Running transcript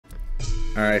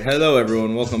Alright, hello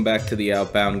everyone, welcome back to the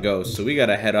Outbound Ghost. So we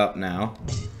gotta head up now.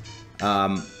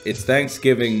 It's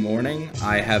Thanksgiving morning.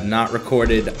 I have not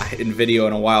recorded in video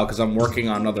in a while because I'm working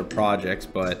on other projects,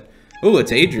 but... Ooh,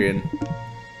 it's Adrian.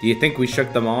 Do you think we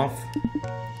shook them off?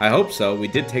 I hope so. We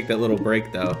did take that little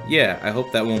break though. Yeah, I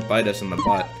hope that won't bite us in the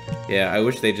butt. Yeah, I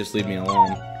wish they'd just leave me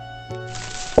alone.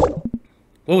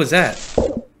 What was that?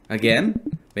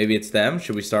 Again? Maybe it's them?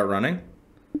 Should we start running?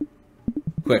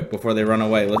 Quick, before they run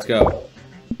away, let's go.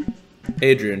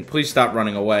 Adrian, please stop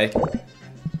running away.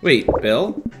 Wait,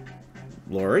 Bill?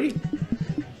 Lori?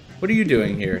 What are you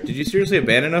doing here? Did you seriously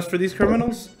abandon us for these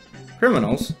criminals?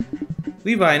 Criminals?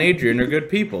 Levi and Adrian are good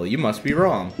people. You must be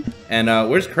wrong. And,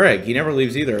 where's Craig? He never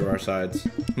leaves either of our sides.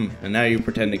 And now you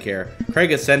pretend to care.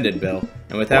 Craig ascended, Bill.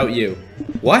 And without you.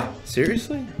 What?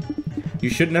 Seriously?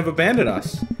 You shouldn't have abandoned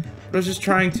us. But I was just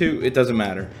trying to... It doesn't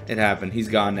matter. It happened. He's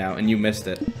gone now, and you missed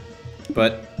it.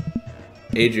 But...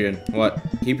 Adrian, what?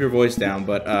 Keep your voice down,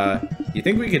 but, you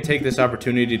think we could take this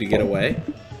opportunity to get away?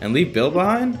 And leave Bill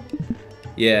behind?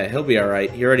 Yeah, he'll be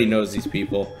alright. He already knows these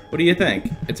people. What do you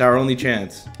think? It's our only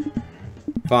chance.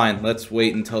 Fine, let's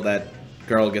wait until that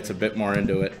girl gets a bit more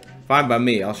into it. Fine by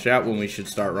me. I'll shout when we should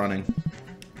start running.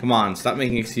 Come on, stop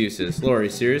making excuses. Lori,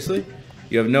 seriously?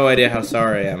 You have no idea how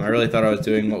sorry I am. I really thought I was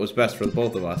doing what was best for the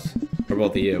both of us. For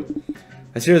both of you.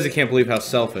 I seriously can't believe how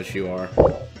selfish you are.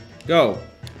 Go!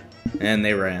 And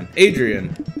they ran.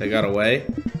 Adrian! They got away?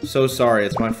 So sorry,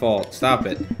 it's my fault. Stop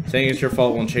it. Saying it's your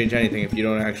fault won't change anything if you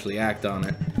don't actually act on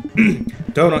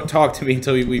it. Don't talk to me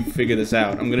until we figure this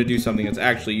out. I'm gonna do something that's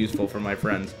actually useful for my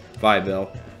friends. Bye,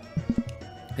 Bill.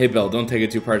 Hey, Bill, don't take it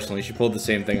too personally. She pulled the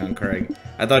same thing on Craig.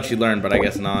 I thought she learned, but I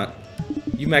guess not.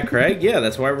 You met Craig? Yeah,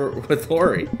 that's why we're with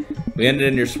Lori. We ended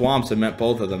in your swamps and met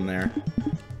both of them there.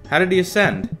 How did he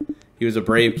ascend? He was a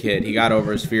brave kid. He got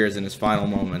over his fears in his final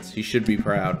moments. He should be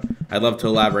proud. I'd love to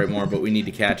elaborate more, but we need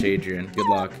to catch Adrian. Good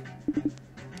luck.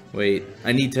 Wait,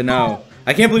 I need to know.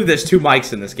 I can't believe there's two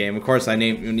Mikes in this game. Of course, I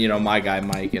named, you know, my guy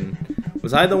Mike, and...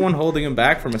 Was I the one holding him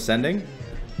back from ascending?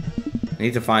 I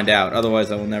need to find out, otherwise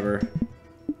I will never...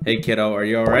 Hey, kiddo, are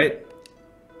you alright?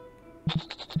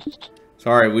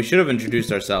 Sorry, we should have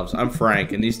introduced ourselves. I'm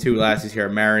Frank, and these two lassies here are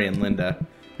Mary and Linda.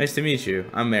 Nice to meet you.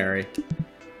 I'm Mary.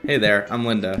 Hey there, I'm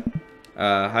Linda.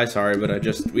 Hi, sorry, but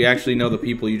we actually know the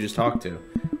people you just talked to.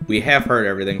 We have heard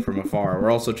everything from afar.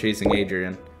 We're also chasing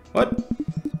Adrian. What?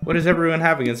 What does everyone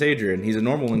have against Adrian? He's a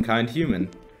normal and kind human.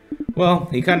 Well,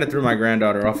 he kind of threw my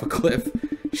granddaughter off a cliff.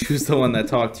 She was the one that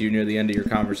talked to you near the end of your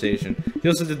conversation. He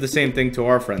also did the same thing to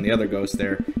our friend, the other ghost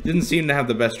there. He didn't seem to have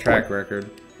the best track record.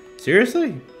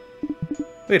 Seriously?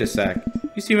 Wait a sec.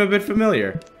 You seem a bit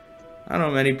familiar. I don't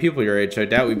know many people your age, so I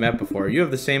doubt we've met before. You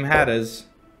have the same hat as...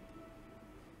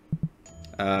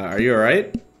 are you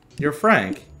alright? You're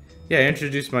Frank. Yeah, I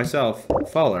introduced myself.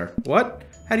 Fuller. What?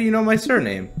 How do you know my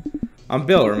surname? I'm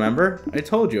Bill, remember? I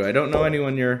told you, I don't know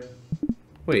anyone you're...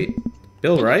 Wait,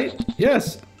 Bill, right?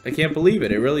 Yes, I can't believe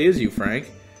it. It really is you, Frank.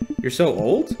 You're so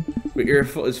old? But you're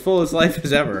as full as life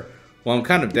as ever. Well, I'm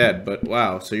kind of dead, but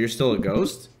wow, so you're still a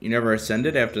ghost? You never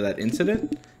ascended after that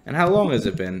incident? And how long has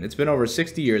it been? It's been over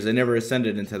 60 years. I never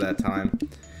ascended into that time.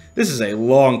 This is a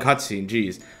long cutscene,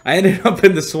 jeez. I ended up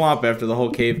in the swamp after the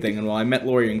whole cave thing, and well, I met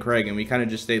Lori and Craig, and we kind of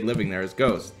just stayed living there as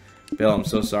ghosts. Bill, I'm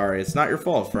so sorry. It's not your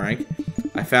fault, Frank.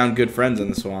 I found good friends in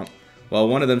the swamp. Well,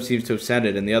 one of them seems to have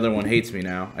ascended, and the other one hates me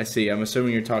now. I see. I'm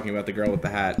assuming you're talking about the girl with the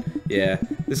hat. Yeah,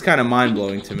 this is kind of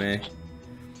mind-blowing to me.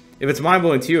 If it's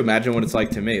mind-blowing to you, imagine what it's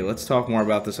like to me. Let's talk more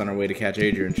about this on our way to catch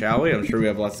Adrian, shall we? I'm sure we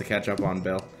have lots to catch up on,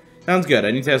 Bill. Sounds good.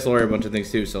 I need to ask Lori a bunch of things,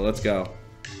 too, so let's go.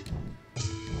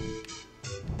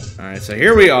 Alright, so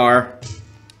here we are.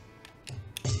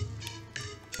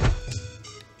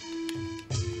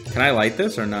 Can I light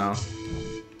this or no?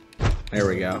 There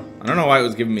we go. I don't know why it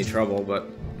was giving me trouble, but...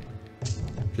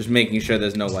 Just making sure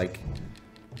there's no, like...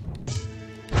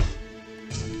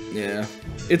 Yeah.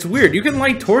 It's weird. You can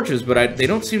light torches, but they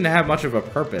don't seem to have much of a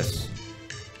purpose.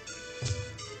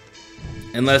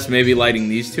 Unless maybe lighting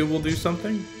these two will do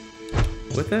something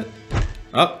with it.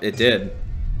 Oh, it did.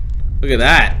 Look at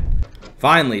that.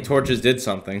 Finally, torches did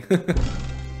something.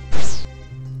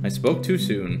 I spoke too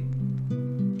soon.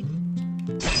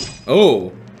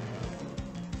 Oh.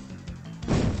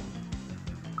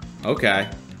 Okay.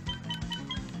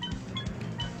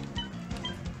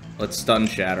 Let's stun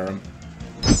shatter him.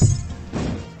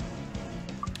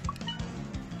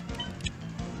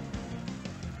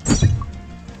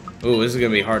 Ooh, this is gonna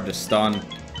be hard to stun.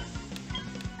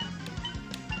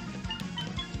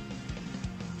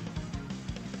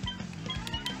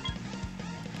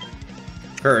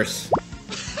 Curse.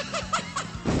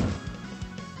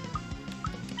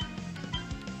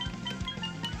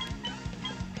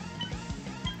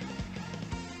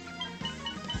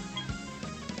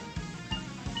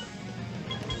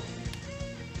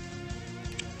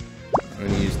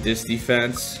 this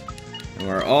defense. And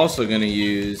we're also going to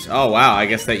use... Oh, wow. I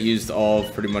guess that used all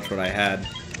pretty much what I had.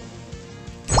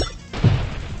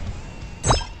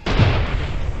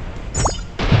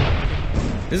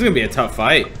 This is going to be a tough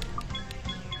fight.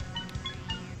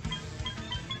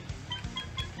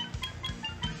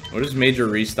 What does Major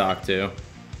Restock do?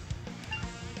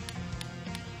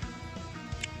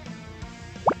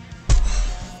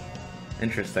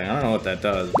 Interesting. I don't know what that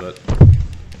does, but...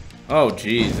 Oh,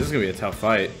 geez. This is going to be a tough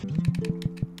fight.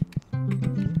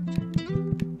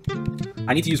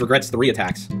 I need to use Regret's 3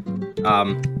 attacks.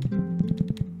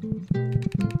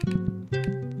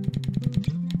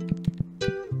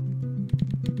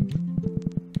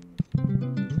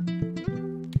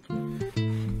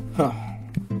 Huh.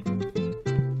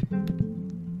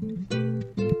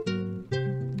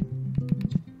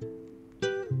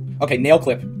 Okay, Nail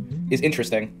Clip is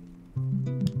interesting.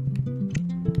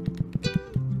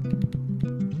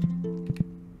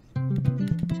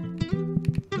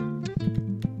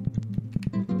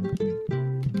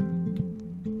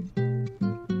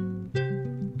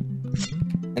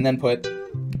 And then put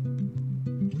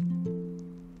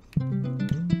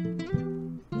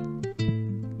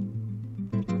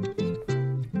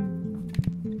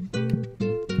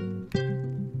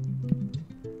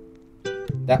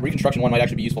that Reconstruction one might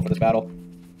actually be useful for this battle.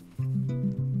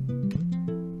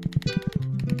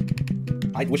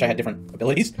 I wish I had different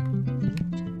abilities.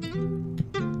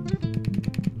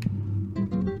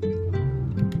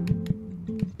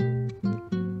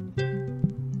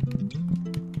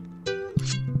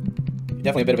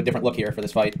 Definitely a bit of a different look here for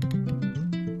this fight.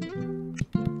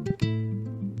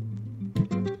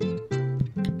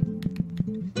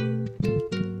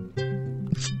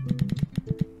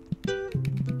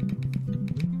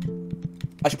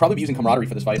 I should probably be using Camaraderie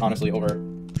for this fight, honestly, over...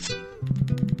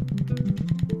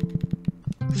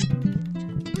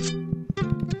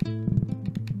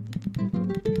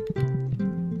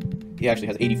 He actually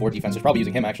has 84 defense, so probably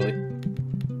using him, actually.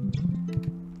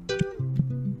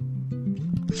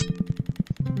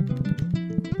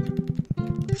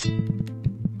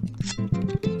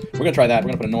 We're gonna try that. We're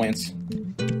gonna put Annoyance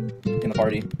in the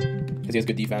party, because he has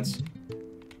good defense.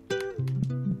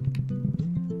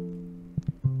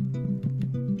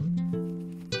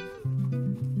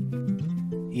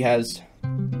 He has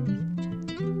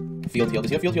Field Heal. Does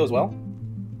he have Field Heal as well?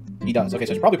 He does. Okay,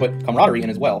 so I should probably put Camaraderie in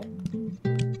as well.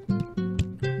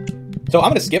 So I'm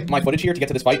going to skip my footage here to get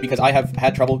to this fight because I have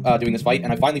had trouble doing this fight,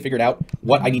 and I finally figured out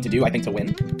what I need to do, I think, to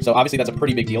win. So obviously that's a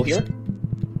pretty big deal here.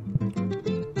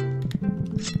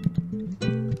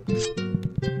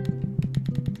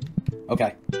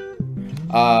 Okay.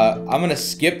 I'm going to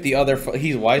skip the other...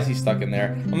 Why is he stuck in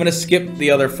there? I'm going to skip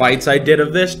the other fights I did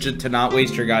of this just to not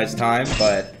waste your guys' time,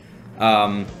 but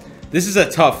this is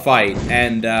a tough fight,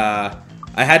 and I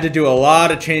had to do a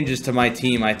lot of changes to my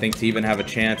team, I think, to even have a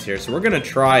chance here. So we're going to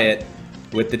try it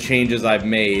with the changes I've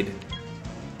made.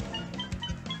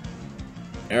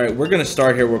 Alright, we're going to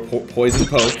start here with Poison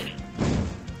Poke.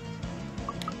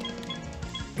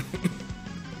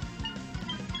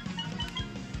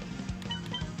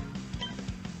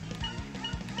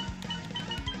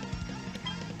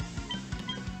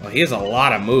 Well, he has a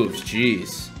lot of moves,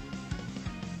 jeez.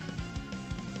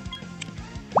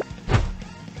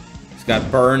 He's got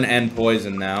Burn and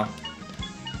Poison now.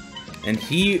 And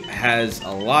he has a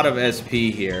lot of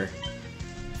SP here.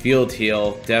 Field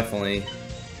Heal, definitely.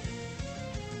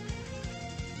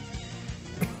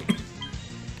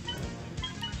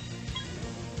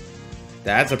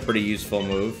 That's a pretty useful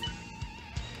move.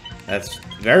 That's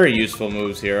very useful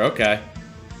moves here, okay.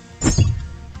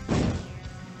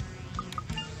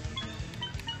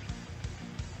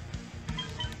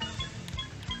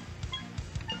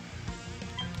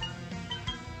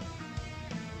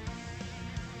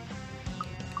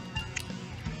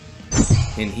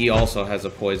 And he also has a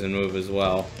poison move as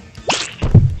well.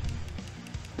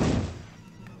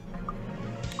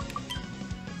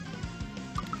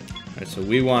 Alright, so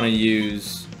we want to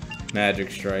use Magic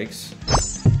Strikes.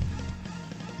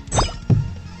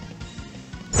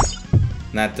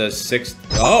 And that does 6...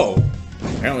 Oh!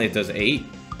 Apparently it does 8.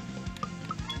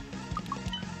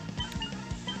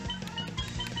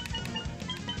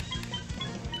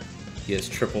 He has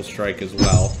Triple Strike as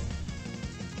well.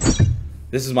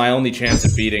 This is my only chance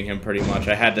of beating him, pretty much.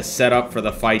 I had to set up for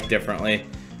the fight differently.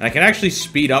 And I can actually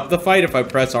speed up the fight if I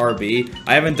press RB.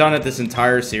 I haven't done it this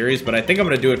entire series, but I think I'm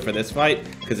going to do it for this fight,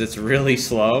 because it's really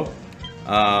slow.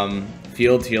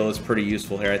 Field Heal is pretty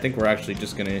useful here. I think we're actually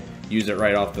just going to use it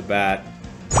right off the bat.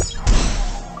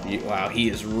 Wow, he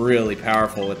is really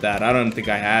powerful with that. I don't think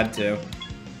I had to.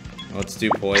 Let's do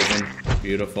Poison.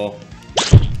 Beautiful.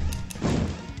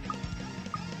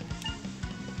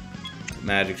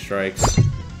 magic strikes.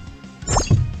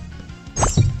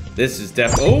 This is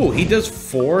oh, he does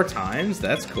 4 times?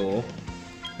 That's cool.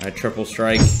 Alright, triple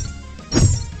strike.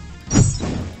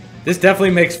 This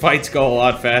definitely makes fights go a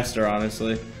lot faster,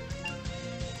 honestly.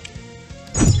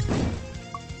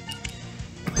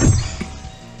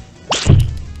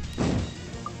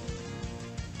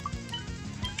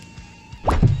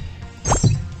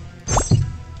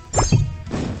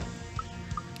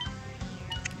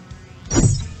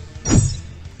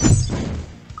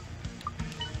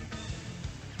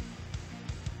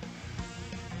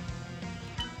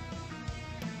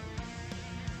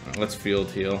 Let's field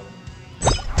heal.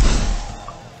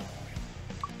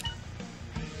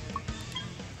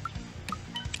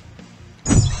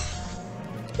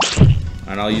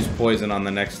 And I'll use poison on the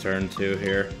next turn too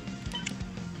here.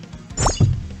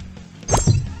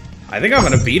 I think I'm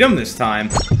gonna beat him this time.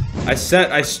 I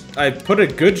put a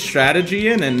good strategy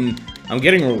in and I'm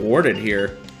getting rewarded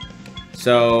here.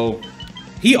 So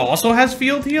he also has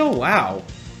field heal? Wow.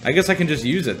 I guess I can just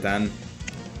use it then.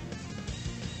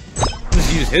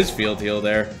 Just use his field heal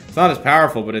there. It's not as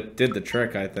powerful, but it did the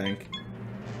trick, I think.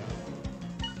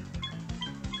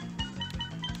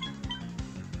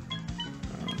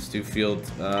 Let's do field,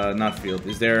 not field.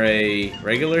 Is there a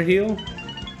regular heal?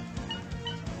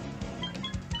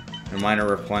 A minor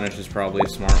replenish is probably a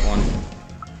smart one.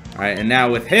 Alright, and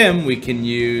now with him, we can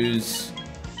use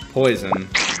poison.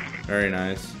 Very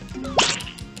nice.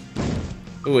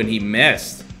 Ooh, and he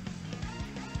missed.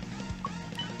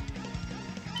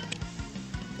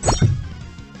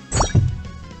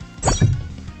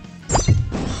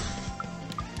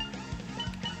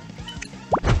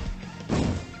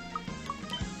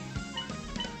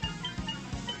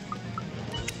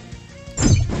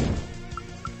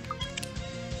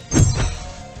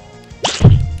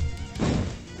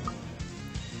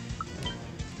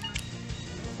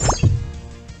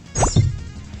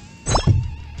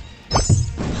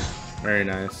 Very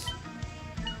nice.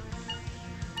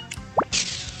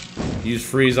 Use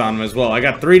freeze on him as well. I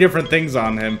got 3 different things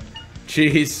on him.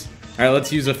 Jeez. Alright,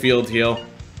 let's use a field heal.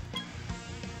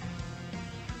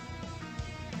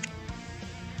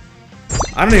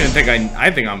 I don't even think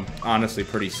I think I'm honestly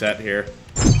pretty set here.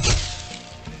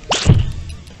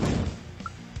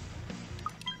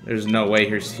 There's no way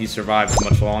he survives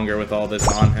much longer with all this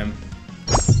on him.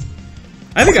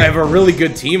 I think I have a really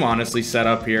good team honestly set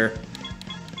up here.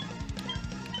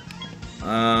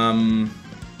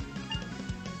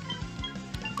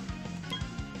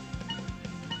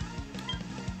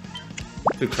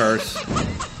 To curse.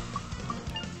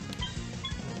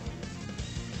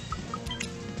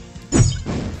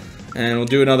 And we'll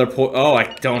do another oh, I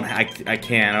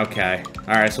can't, okay.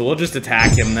 Alright, so we'll just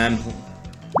attack him then.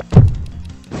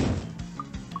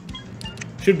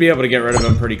 Should be able to get rid of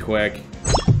him pretty quick.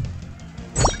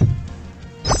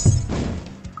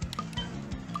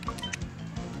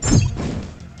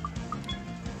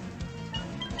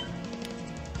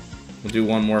 We'll do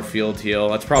one more field heal.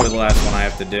 That's probably the last one I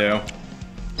have to do.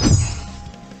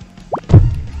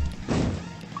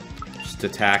 Just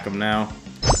attack him now.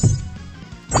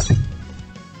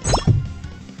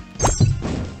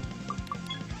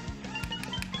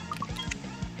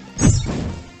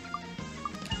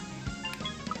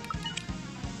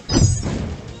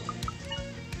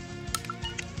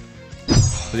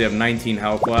 Does he have 19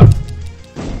 health left?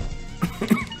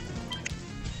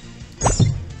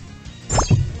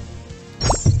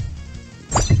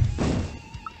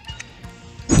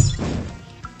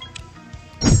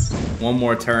 One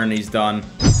more turn, he's done.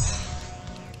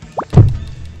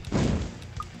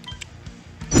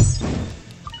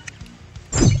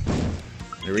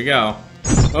 Here we go.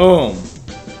 Boom.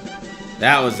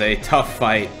 That was a tough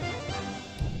fight.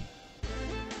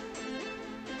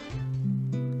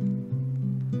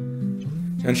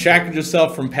 Unshackled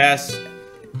yourself from past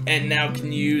and now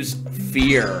can use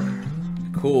fear.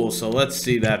 Cool, so let's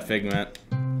see that figment.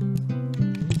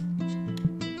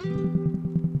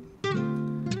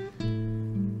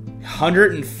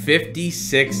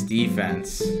 $156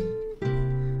 defense.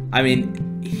 I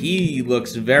mean, he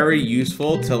looks very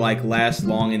useful to like last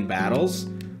long in battles.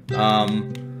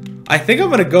 I think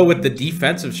I'm gonna go with the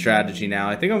defensive strategy now.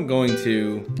 I think I'm going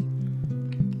to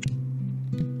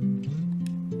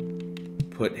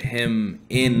put him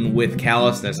in with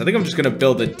callousness. I think I'm just gonna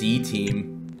build a D team.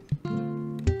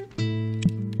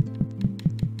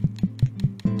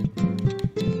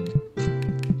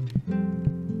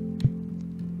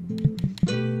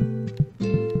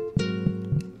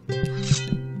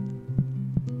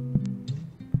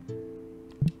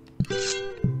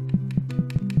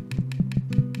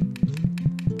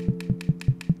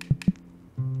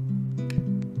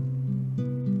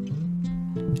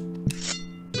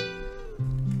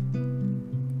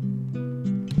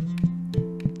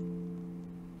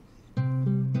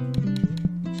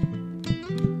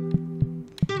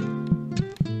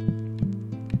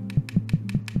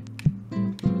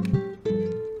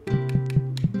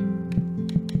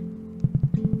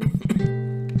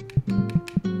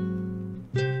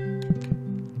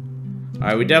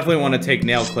 Alright, we definitely want to take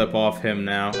nail clip off him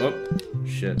now. Oh,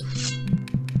 shit.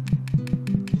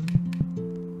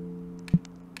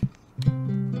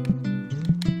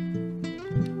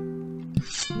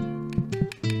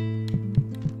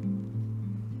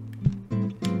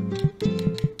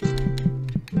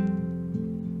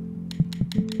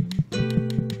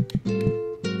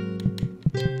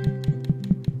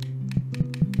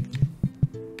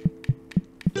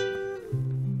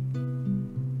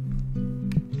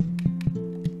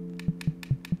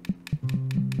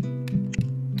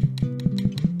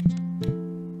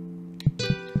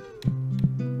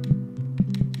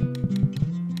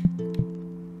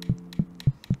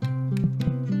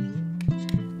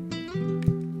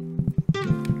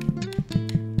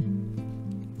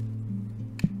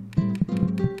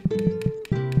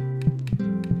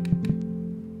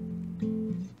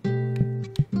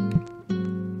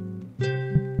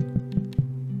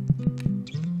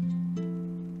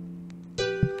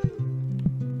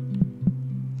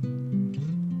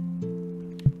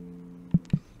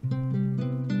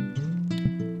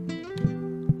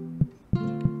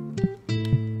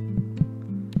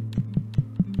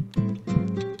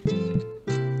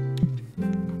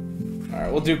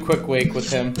 We'll do quick wake with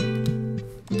him.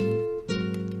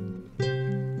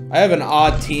 I have an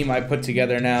odd team I put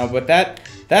together now, but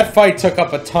that fight took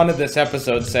up a ton of this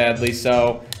episode, sadly,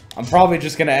 so I'm probably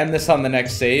just gonna end this on the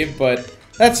next save, but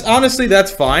honestly,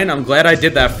 that's fine. I'm glad I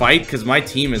did that fight, because my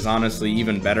team is honestly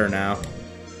even better now.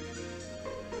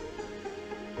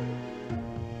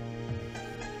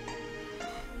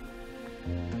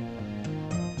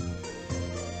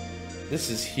 This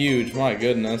is huge, my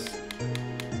goodness.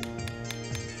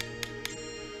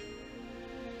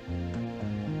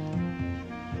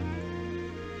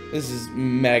 This is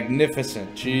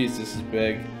magnificent. Jeez, this is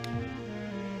big.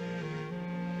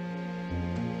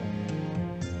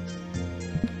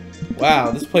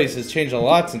 Wow, this place has changed a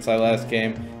lot since I last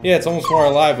came. Yeah, it's almost more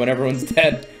alive when everyone's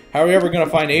dead. How are we ever gonna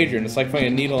find Adrian? It's like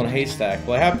finding a needle in a haystack.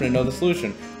 Well, I happen to know the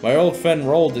solution. My old friend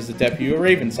Rold is the deputy at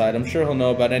Ravenside. I'm sure he'll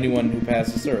know about anyone who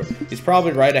passes through. He's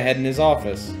probably right ahead in his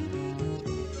office.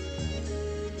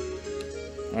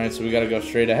 Alright, so we gotta go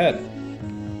straight ahead.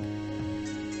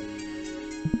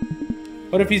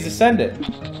 What if he's ascended?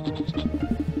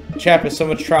 Chap has so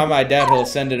much trauma, I doubt he'll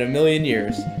ascend in a million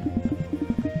years.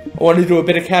 I want to do a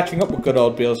bit of catching up with good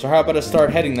old Bill, so how about I start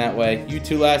heading that way? You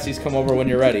two lassies come over when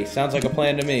you're ready. Sounds like a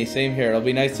plan to me. Same here. It'll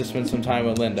be nice to spend some time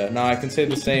with Linda. Now I can say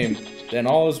the same. Then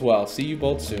all is well. See you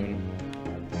both soon.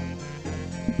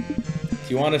 Do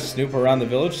you want to snoop around the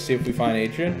village to see if we find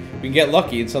Adrian? We can get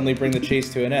lucky and suddenly bring the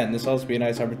chase to an end. This will also be a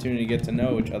nice opportunity to get to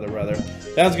know each other, brother.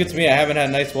 Sounds good to me. I haven't had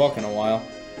a nice walk in a while.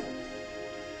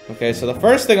 Okay, so the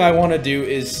first thing I want to do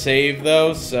is save,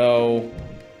 though, so...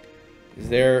 Is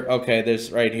there... Okay,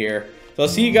 there's right here. So I'll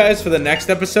see you guys for the next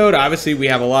episode. Obviously, we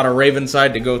have a lot of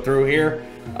Ravenside to go through here.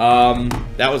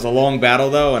 That was a long battle,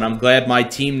 though, and I'm glad my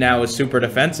team now is super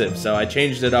defensive, so I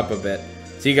changed it up a bit.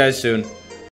 See you guys soon.